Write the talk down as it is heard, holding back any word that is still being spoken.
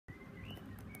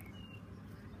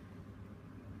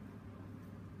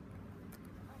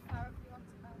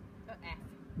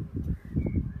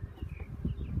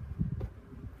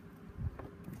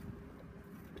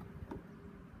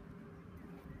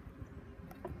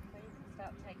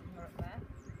about taking her up there. I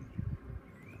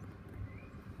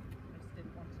just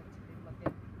didn't want her to be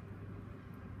mugging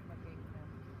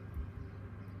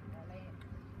Ellie,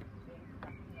 being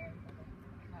cracking over the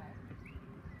head.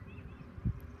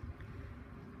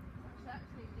 She's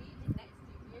actually leading next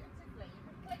to you beautifully. You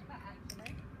can click that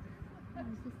actually. I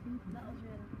was just thinking. That was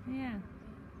really Yeah.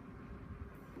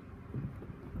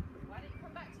 Why don't you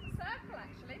come back to the circle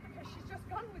actually, because she's just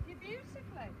gone with you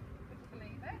beautifully. Would you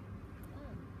believe it?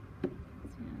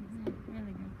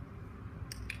 Really good.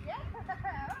 Yeah.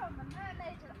 Oh, the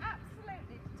mermaid is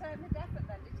absolutely determined effort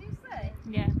then, did you say?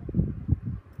 Yeah.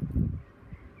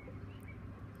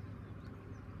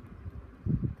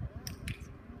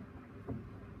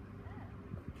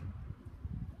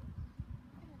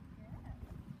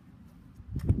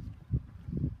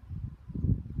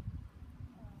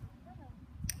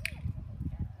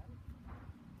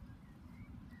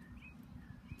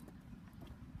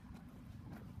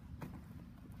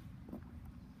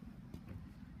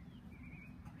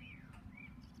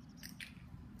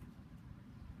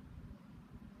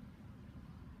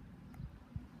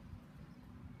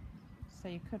 So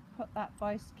you could put that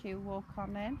voice cue walk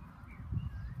on in.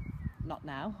 Not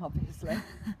now, obviously.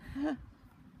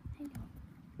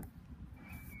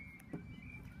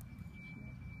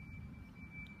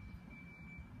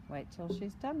 Wait till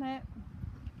she's done it.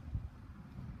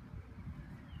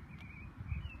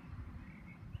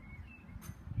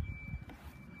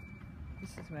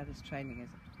 This is where this training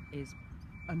is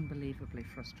unbelievably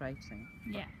frustrating,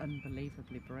 Yeah. but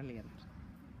unbelievably brilliant.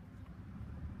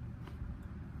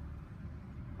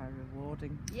 By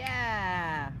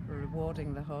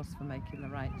rewarding the horse for making the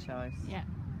right choice. Yeah.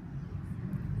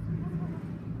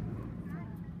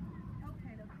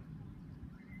 Okay, look.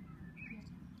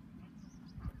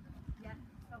 Yeah,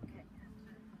 okay.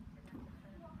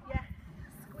 Yeah,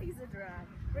 squeeze her dry.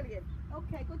 Brilliant.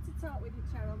 Okay, good to talk with you,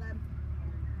 Cheryl, then.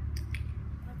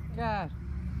 Okay. Good.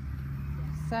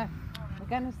 So, we're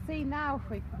going to see now if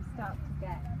we can start to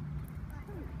get...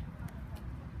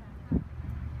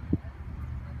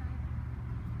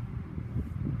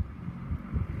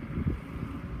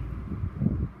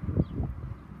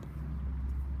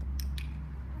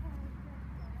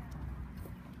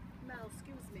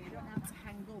 Excuse me, I don't know how to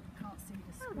hang up, can't see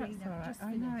the screen. That's all right.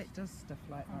 I know it does stuff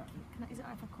like that. Is it all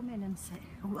right if I come in and sit?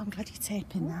 Oh, I'm glad you're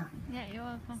taping that. Yeah, you're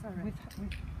welcome. Sorry. We've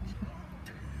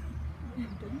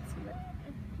done to it.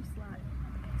 Just like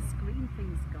screen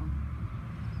thing's gone.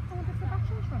 I wonder if the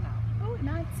battery's run out. Oh, it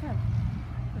might have.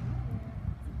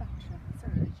 It's a battery.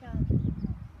 Sorry.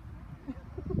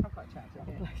 I've got charger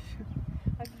here.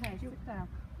 Okay, sit down.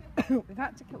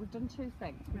 We've done two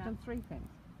things. We've done three things.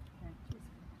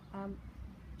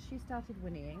 She started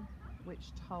whinnying,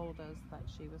 which told us that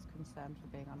she was concerned for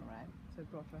being on her own. So we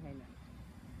brought her a hay net.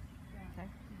 Okay?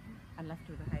 And left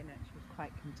her with a hay net. She was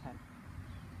quite content.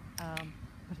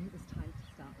 But it was time to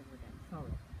start over again.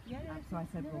 Sorry. So I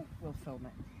said we'll film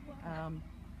it.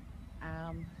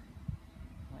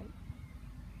 Wait.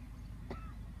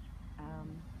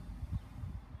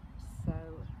 So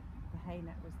the hay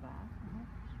net was there.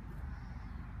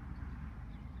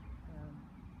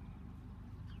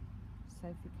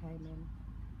 Sophie came in.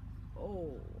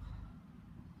 Oh.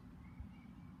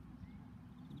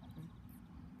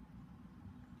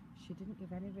 She didn't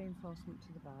give any reinforcement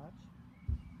to the barge.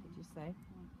 Did you say?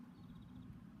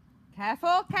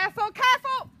 Careful, careful,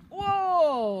 careful!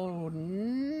 Whoa,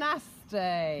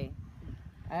 nasty.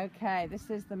 Okay,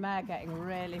 this is the mare getting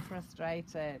really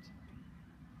frustrated.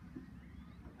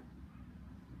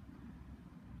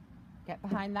 Get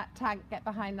behind that tank, get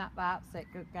behind that, that's it,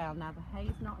 good girl. Now the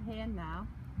hay's not here now.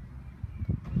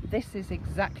 This is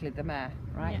exactly the mare,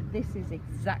 right? Yeah. This is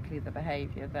exactly the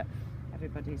behaviour that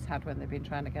everybody's had when they've been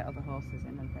trying to get other horses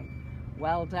in and think,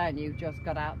 well done, you just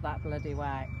got out that bloody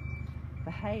way.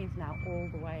 The hay is now all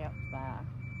the way up there.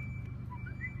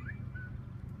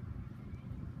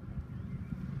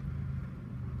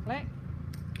 Click.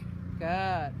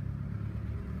 Good.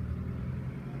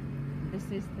 This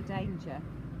is the danger.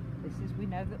 We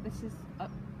know that this is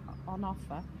on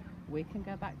offer. We can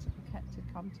go back to protected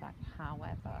contact.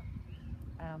 However,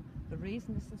 the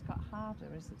reason this has got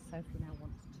harder is that Sophie now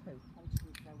wants two.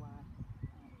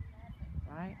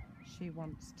 Right? She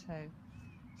wants two.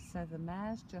 So the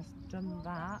mare's just done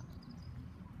that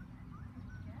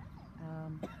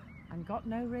and got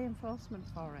no reinforcement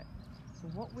for it. So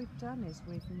what we've done is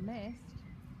we've missed,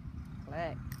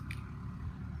 click,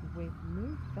 we've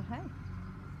moved the hay.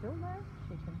 Still there,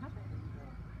 she can have it.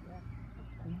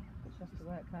 Yeah. But she has to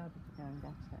work harder to go and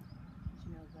get it. She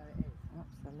knows where it is.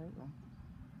 Absolutely.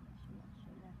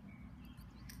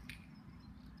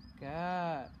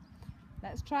 Good.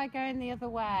 Let's try going the other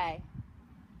way.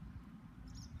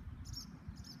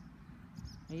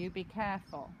 You be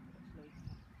careful.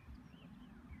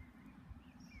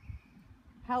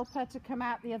 Help her to come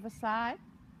out the other side.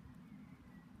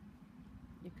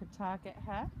 You could target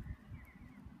her.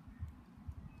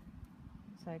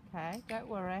 It's okay, don't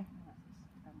worry.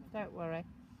 Don't worry.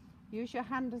 Use your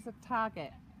hand as a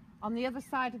target on the other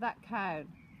side of that cone.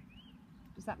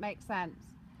 Does that make sense?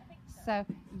 So,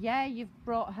 yeah, you've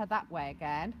brought her that way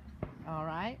again. All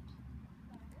right.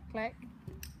 Click.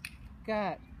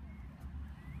 Good.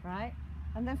 Right.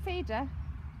 And then feed her.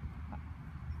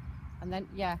 And then,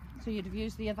 yeah, so you'd have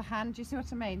used the other hand. Do you see what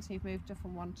I mean? So you've moved her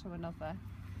from one to another.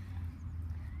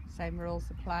 Same rules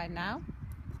apply now.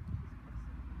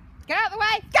 Get out of the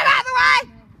way! Get out!